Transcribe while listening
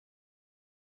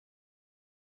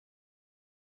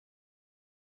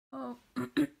Oh,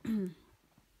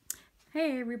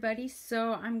 hey everybody,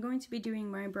 so I'm going to be doing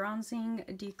my bronzing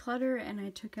declutter, and I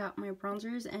took out my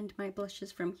bronzers and my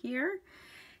blushes from here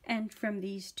and from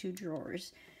these two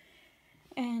drawers.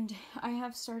 And I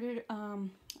have started,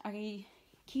 I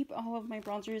keep all of my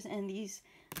bronzers in these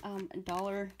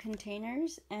dollar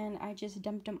containers, and I just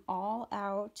dumped them all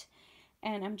out,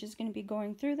 and I'm just going to be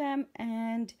going through them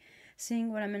and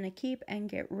seeing what I'm going to keep and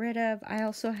get rid of. I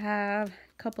also have a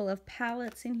couple of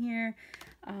palettes in here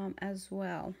as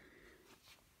well.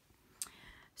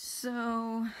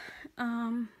 So,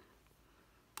 I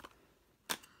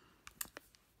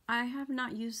have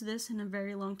not used this in a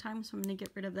very long time, so I'm going to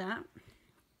get rid of that.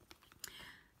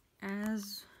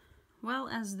 As well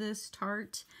as this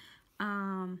Tarte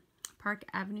Park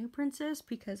Avenue Princess,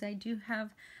 because I do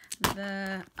have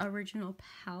the original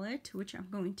palette, which I'm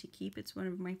going to keep. It's one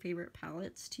of my favorite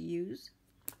palettes to use.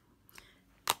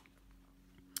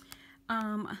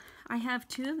 I have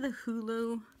two of the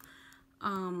Hulu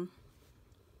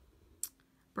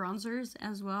bronzers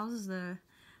as well as the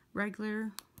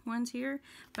regular ones here,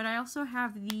 but I also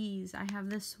have these. I have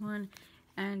this one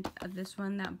and this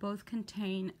one that both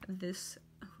contain this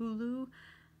Hulu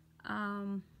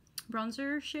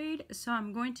bronzer shade, so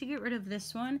I'm going to get rid of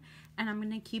this one and I'm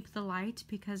going to keep the light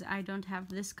because I don't have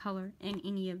this color in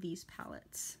any of these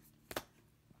palettes.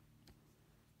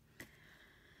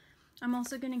 I'm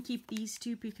also going to keep these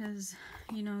two because,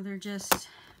 you know, they're just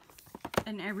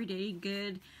an everyday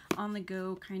good on the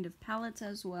go kind of palettes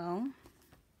as well.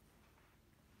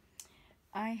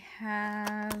 I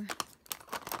have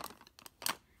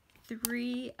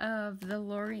three of the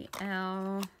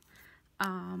L'Oreal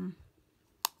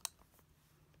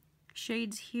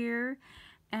shades here,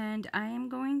 and I am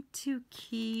going to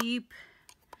keep,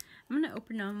 I'm going to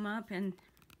open them up and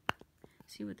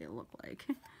see what they look like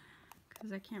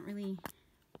because I can't really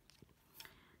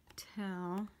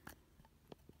tell.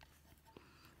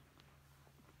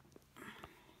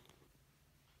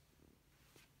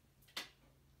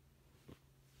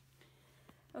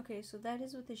 Okay, so that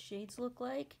is what the shades look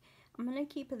like. I'm going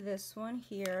to keep this one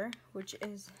here, which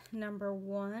is number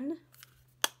 1.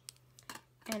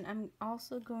 And I'm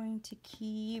also going to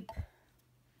keep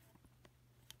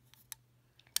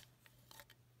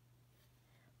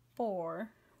four,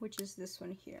 which is this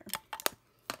one here.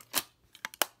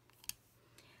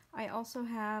 I also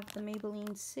have the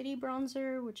Maybelline City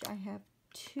Bronzer, which I have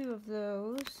 2 of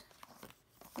those.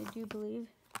 I do believe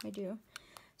I do.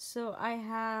 So I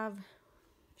have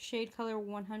shade color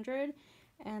 100,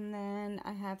 and then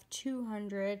I have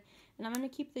 200, and I'm going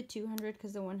to keep the 200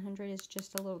 because the 100 is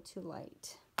just a little too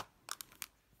light.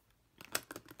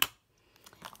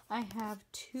 I have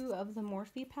 2 of the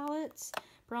Morphe palettes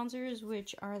bronzers,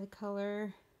 which are the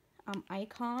color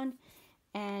Icon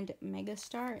and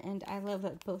Megastar, and I love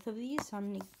both of these, so I'm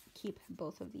going to keep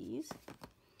both of these.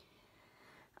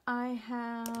 I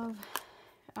have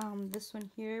this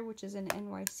one here, which is an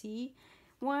NYC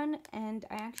one, and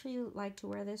I actually like to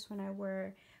wear this when I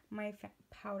wear my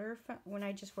powder, when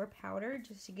I just wear powder,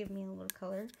 just to give me a little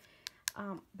color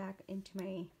back into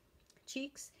my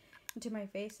cheeks, into my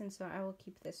face, and so I will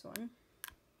keep this one.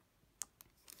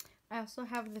 I also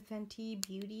have the Fenty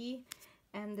Beauty,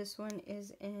 and this one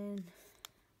is in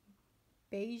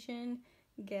Beijing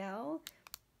Gal,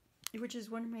 which is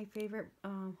one of my favorite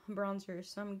bronzers,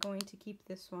 so I'm going to keep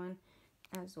this one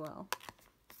as well.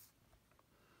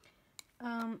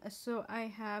 So I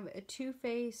have a Too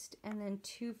Faced and then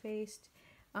Too Faced.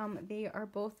 They are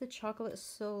both the Chocolate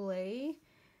Soleil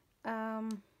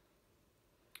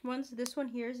ones. This one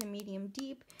here is a medium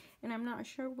deep, and I'm not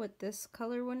sure what this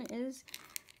color one is.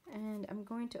 And I'm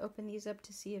going to open these up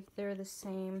to see if they're the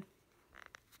same,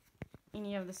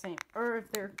 any of the same, or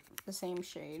if they're the same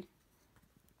shade.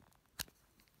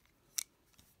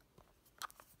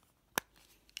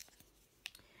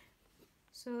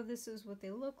 So this is what they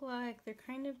look like. They're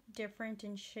kind of different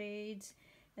in shades,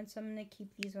 and so I'm going to keep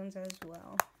these ones as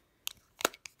well.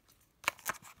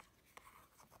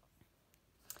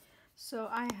 So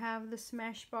I have the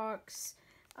Smashbox,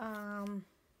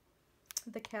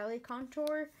 the Cali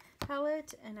Contour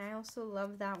palette, and I also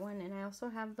love that one. And I also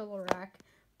have the Lorac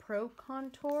Pro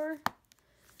Contour,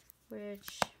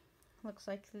 which looks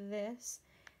like this,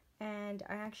 and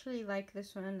I actually like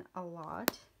this one a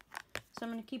lot. So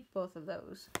I'm going to keep both of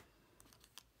those.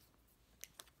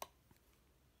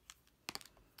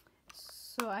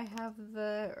 So I have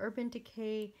the Urban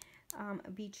Decay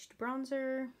Beached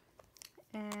Bronzer,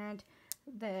 and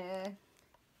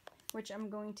which I'm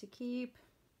going to keep,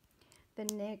 the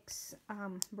NYX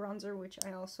bronzer, which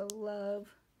I also love.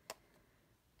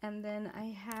 And then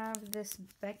I have this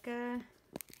Becca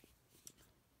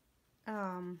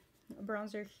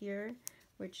bronzer here,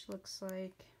 which looks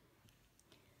like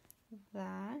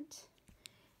that.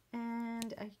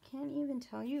 And I can't even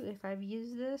tell you if I've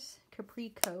used this Capri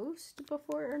Coast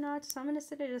before or not, so I'm going to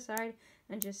set it aside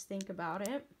and just think about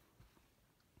it.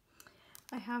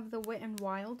 I have the Wet n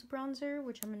Wild bronzer,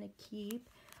 which I'm going to keep.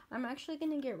 I'm actually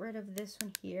going to get rid of this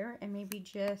one here and maybe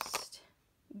just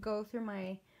go through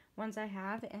my ones I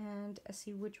have and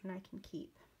see which one I can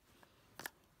keep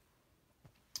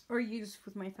or use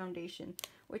with my foundation,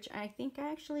 which I think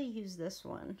I actually use this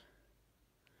one.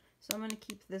 So I'm going to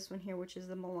keep this one here, which is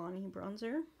the Milani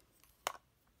bronzer.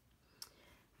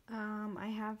 I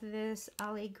have this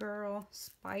LA Girl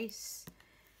Spice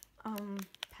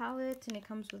palette, and it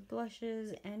comes with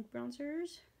blushes and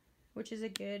bronzers, which is a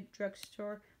good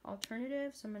drugstore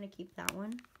alternative, so I'm going to keep that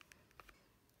one.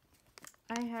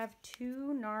 I have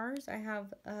two NARS. I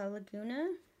have Laguna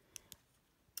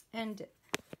and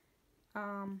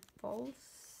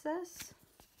Falses.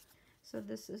 So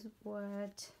this is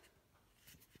what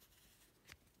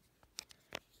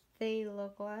they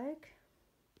look like,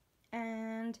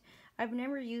 and I've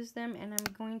never used them, and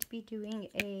I'm going to be doing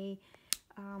a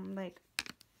like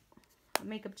a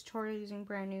makeup tutorial using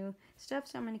brand new stuff,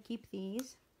 so I'm going to keep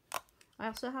these. I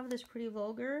also have this Pretty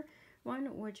Vulgar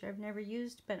one, which I've never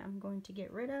used, but I'm going to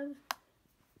get rid of.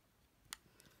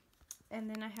 And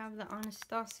then I have the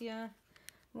Anastasia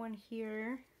one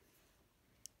here,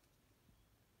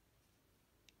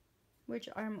 which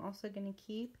I'm also going to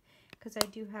keep because I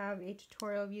do have a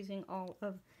tutorial of using all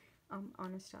of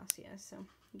Anastasia, so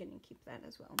I'm going to keep that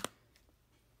as well.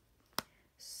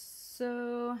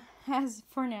 So as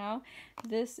for now,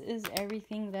 this is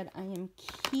everything that I am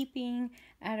keeping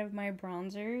out of my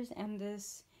bronzers, and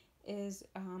this is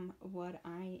what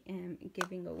I am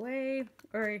giving away,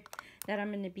 or that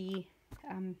I'm going to be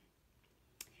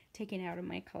taking out of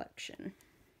my collection.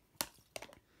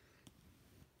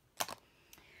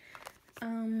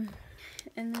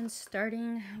 And then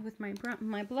starting with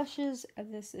my blushes,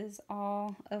 this is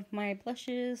all of my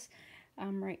blushes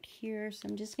right here. So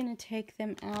I'm just going to take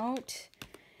them out,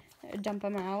 dump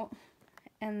them out,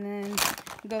 and then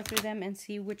go through them and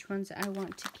see which ones I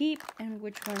want to keep and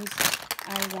which ones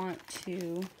I want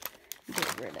to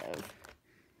get rid of.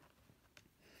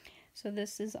 So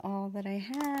this is all that I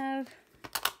have.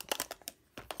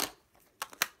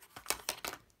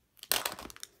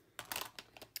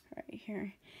 Right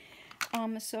here.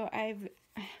 So I've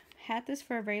had this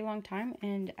for a very long time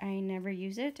and I never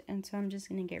use it, and so I'm just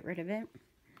going to get rid of it.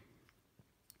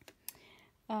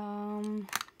 And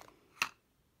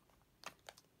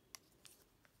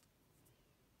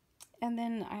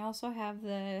then I also have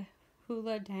the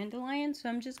Hula Dandelion, so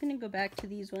I'm just going to go back to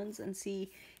these ones and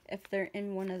see if they're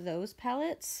in one of those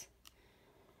palettes.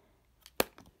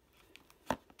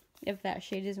 If that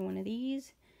shade is one of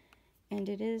these, and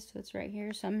it is, so it's right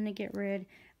here. So I'm going to get rid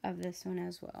of this one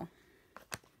as well.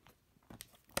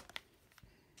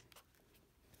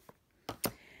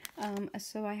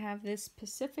 So I have this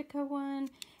Pacifica one,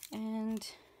 and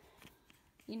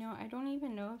you know, I don't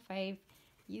even know if I've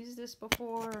used this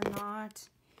before or not.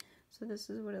 So this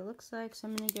is what it looks like, so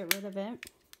I'm going to get rid of it.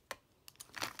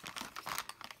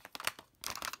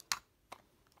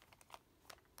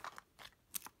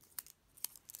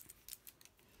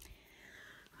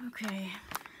 Okay,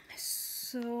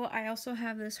 so I also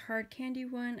have this hard candy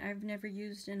one I've never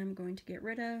used and I'm going to get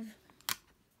rid of.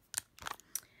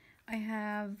 I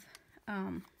have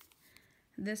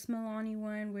this Milani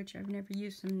one, which I've never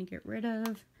used, so I'm going to get rid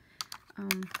of.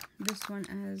 This one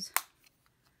as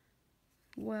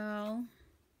well.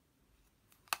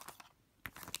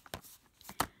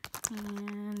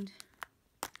 And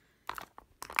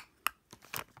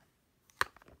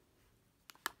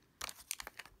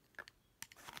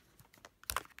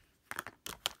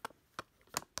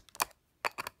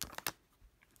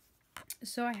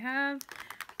so I have,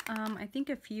 I think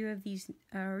a few of these,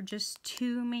 or just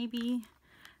two maybe,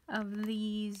 of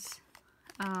these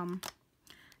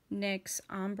NYX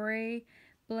Ombre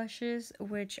blushes,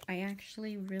 which I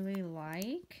actually really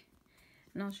like.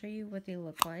 And I'll show you what they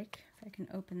look like, if I can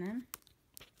open them.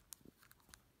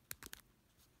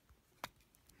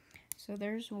 So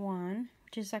there's one,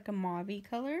 which is like a mauve-y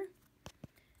color.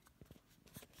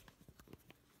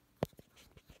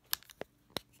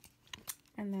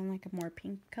 And then like a more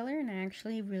pink color, and I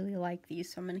actually really like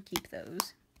these, so I'm going to keep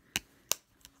those.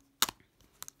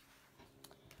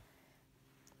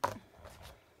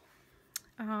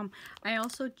 I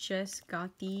also just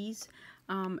got these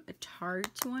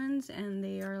Tarte ones, and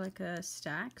they are like a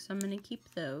stack, so I'm going to keep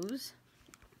those.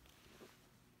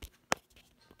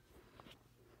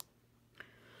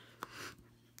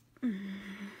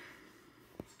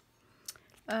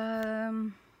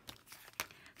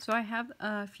 So I have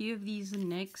a few of these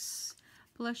NYX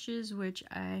blushes, which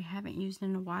I haven't used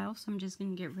in a while, so I'm just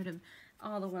going to get rid of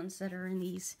all the ones that are in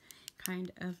these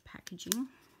kind of packaging.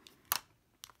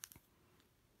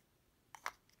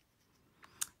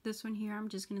 This one here I'm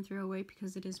just going to throw away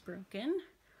because it is broken.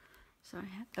 So I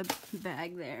have a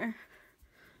bag there.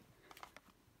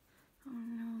 Oh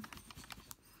no.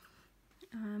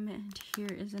 And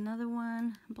here is another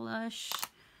one, blush,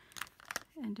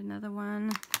 and another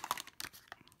one.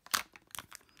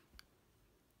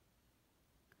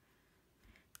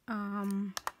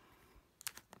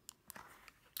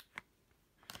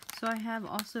 So I have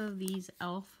also these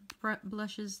e.l.f.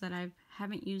 blushes that I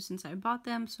haven't used since I bought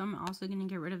them, so I'm also going to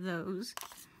get rid of those.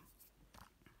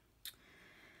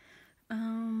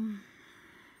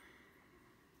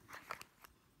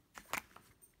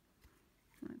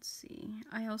 Let's see.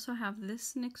 I also have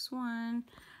this NYX one,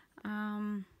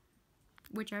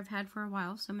 which I've had for a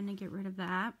while, so I'm going to get rid of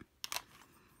that.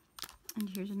 And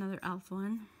here's another e.l.f.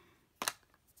 one.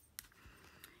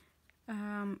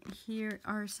 Here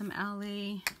are some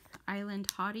LA Island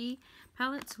Hottie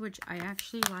palettes, which I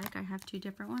actually like. I have two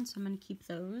different ones, so I'm going to keep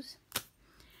those.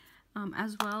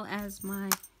 As well as my,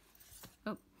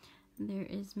 oh, there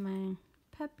is my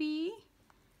puppy.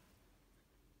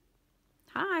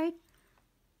 Hi.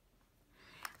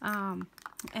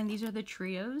 And these are the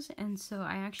trios, and so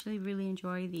I actually really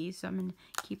enjoy these, so I'm going to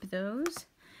keep those.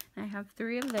 I have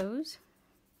 3 of those.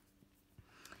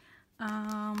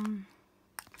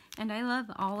 And I love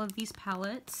all of these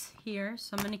palettes here,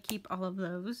 so I'm going to keep all of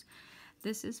those.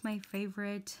 This is my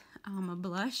favorite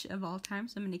blush of all time,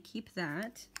 so I'm going to keep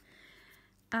that.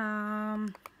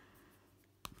 And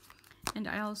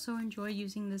I also enjoy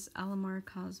using this Alamar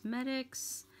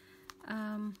Cosmetics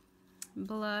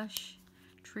blush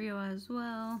trio as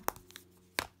well.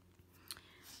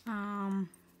 The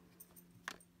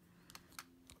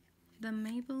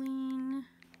Maybelline,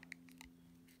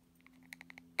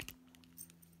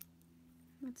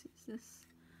 let's see, is this?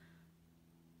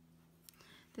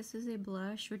 This is a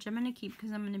blush, which I'm going to keep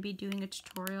because I'm going to be doing a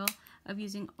tutorial of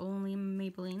using only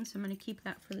Maybelline, so I'm going to keep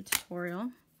that for the tutorial.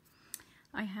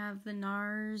 I have the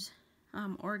NARS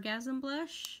Orgasm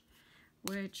blush,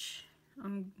 which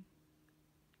I'm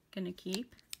going to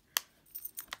keep.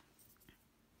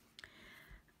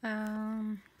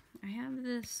 I have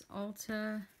this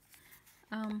Ulta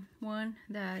one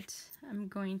that I'm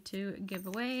going to give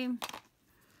away.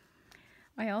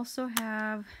 I also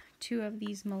have 2 of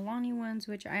these Milani ones,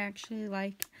 which I actually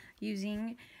like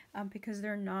using because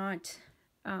they're not,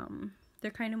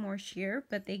 they're kind of more sheer,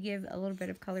 but they give a little bit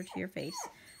of color to your face.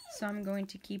 So I'm going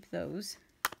to keep those.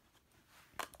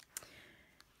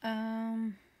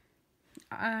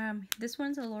 This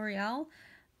one's a L'Oreal.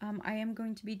 I am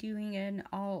going to be doing an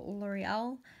all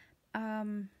L'Oreal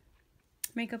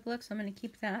makeup look, so I'm going to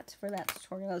keep that for that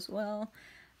tutorial as well.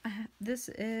 This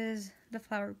is the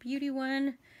Flower Beauty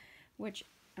one, which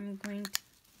I'm going to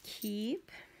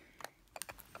keep.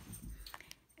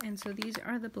 And so these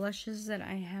are the blushes that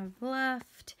I have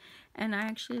left, and I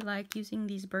actually like using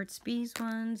these Burt's Bees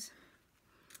ones.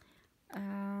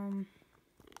 I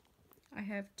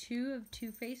have 2 of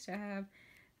Too Faced. I have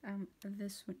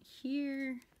this one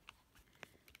here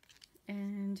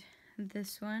and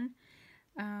this one.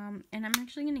 And I'm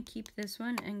actually going to keep this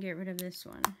one and get rid of this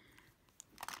one.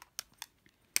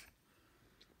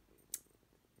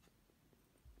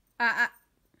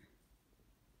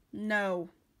 No.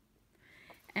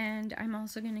 And I'm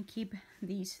also going to keep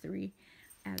these 3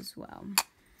 as well.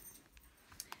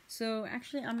 So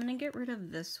actually I'm going to get rid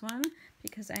of this one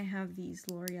because I have these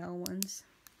L'Oreal ones.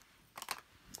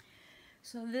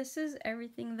 So this is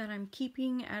everything that I'm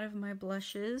keeping out of my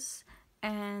blushes,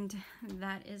 and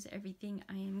that is everything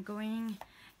I am going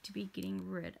to be getting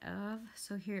rid of.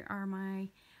 So here are my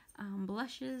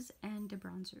blushes and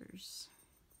bronzers.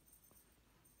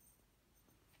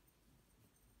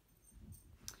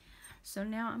 So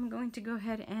now I'm going to go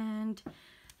ahead and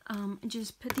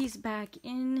just put these back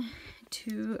in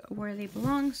to where they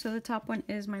belong. So the top one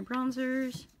is my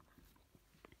bronzers.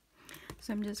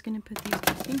 So I'm just going to put these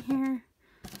back in here.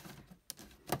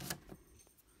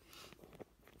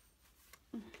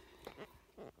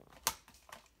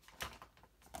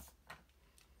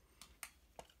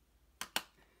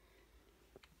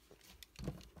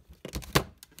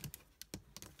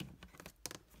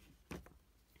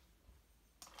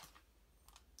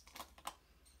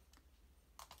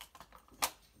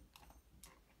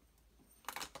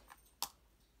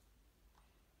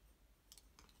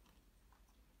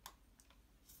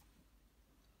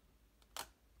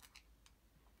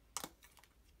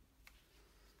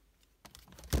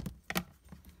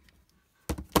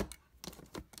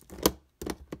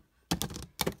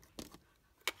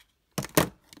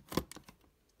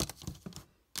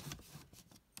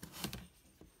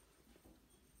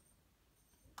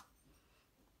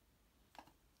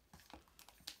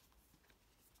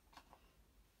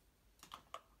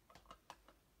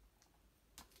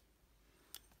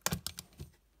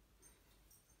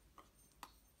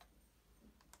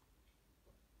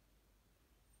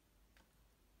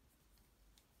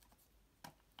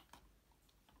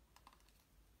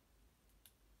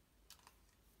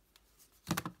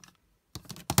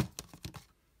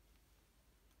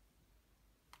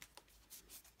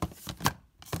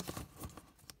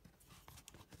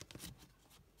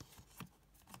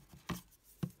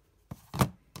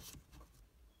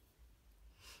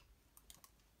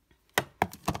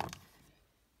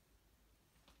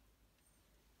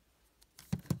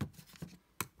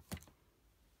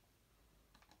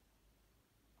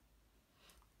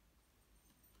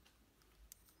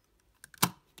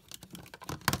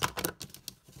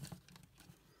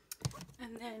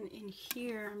 And then in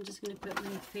here, I'm just going to put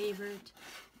my favorite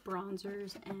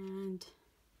bronzers and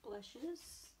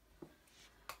blushes.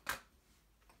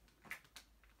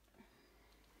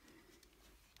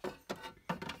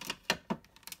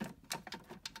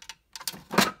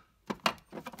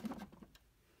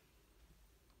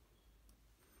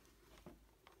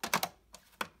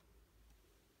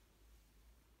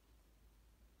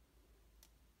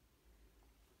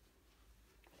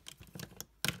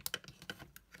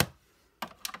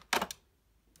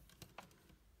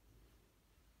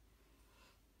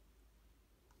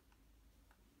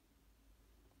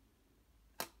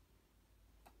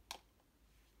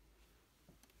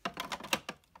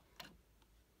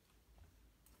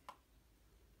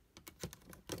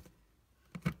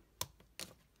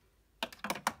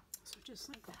 Just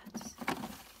like that.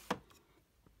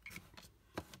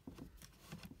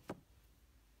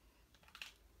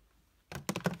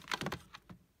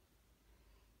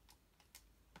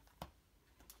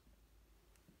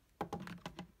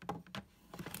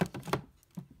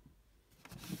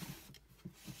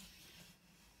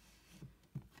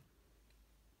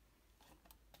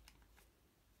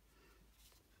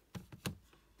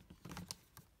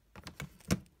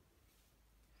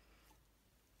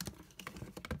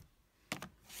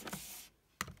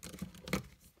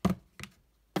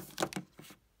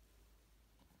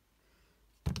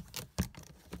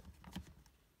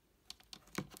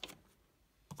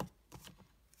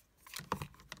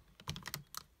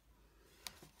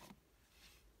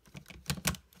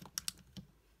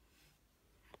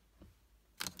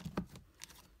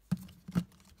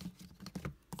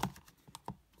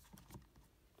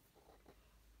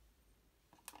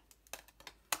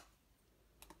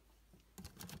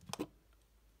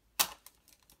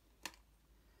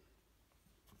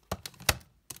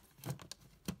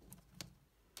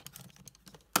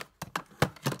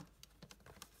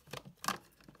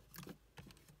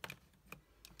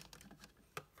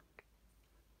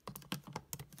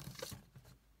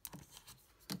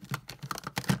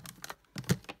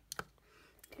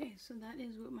 Okay, so that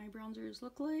is what my bronzers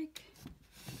look like.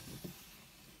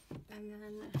 And then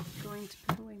I'm going to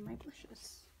put away my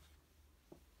blushes.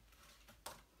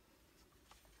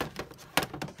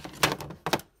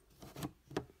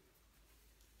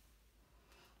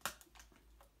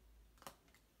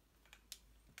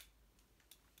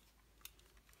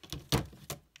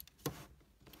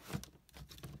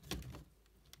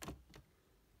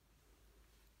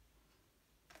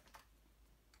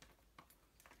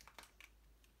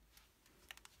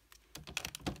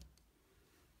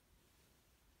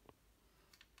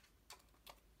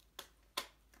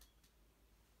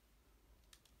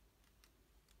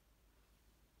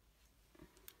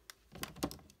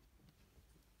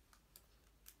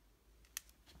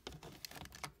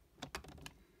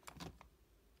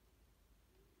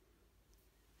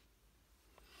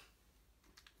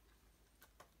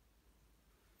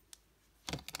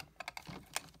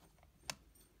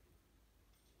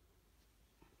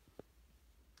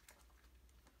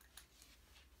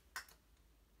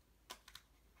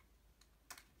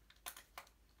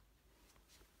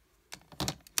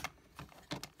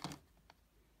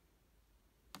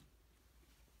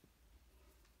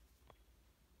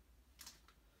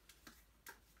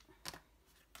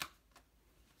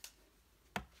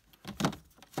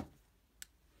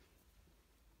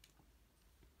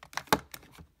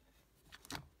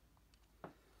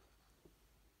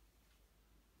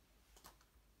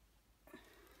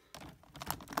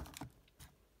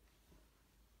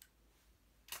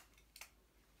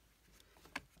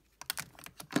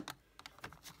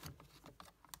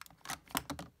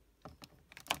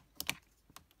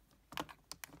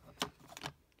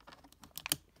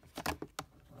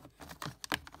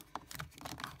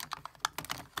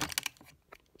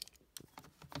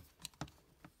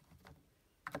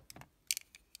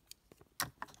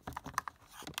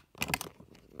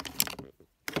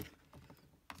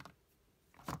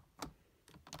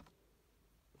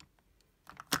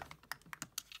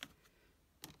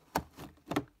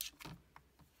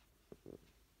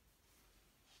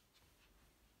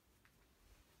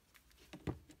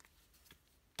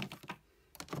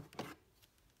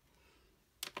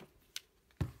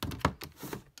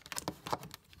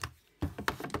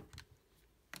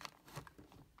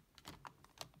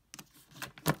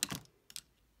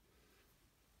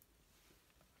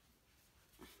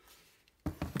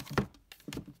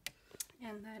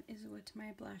 And that is what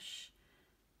my blush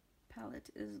palette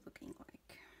is looking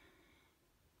like.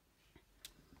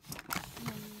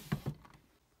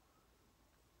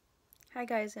 Hi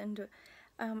guys, and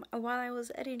While I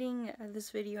was editing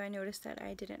this video, I noticed that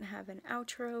I didn't have an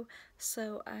outro,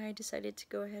 so I decided to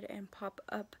go ahead and pop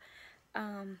up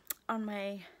on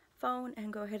my phone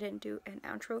and go ahead and do an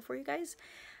outro for you guys.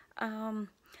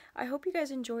 I hope you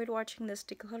guys enjoyed watching this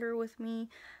declutter with me,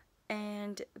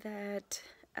 and that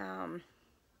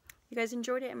you guys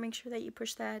enjoyed it, and make sure that you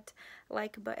push that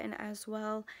like button as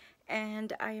well.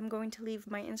 And I am going to leave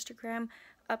my Instagram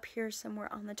up here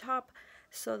somewhere on the top,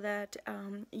 so that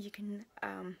you can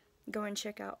go and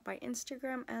check out my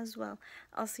Instagram as well.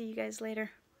 I'll see you guys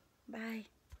later. Bye.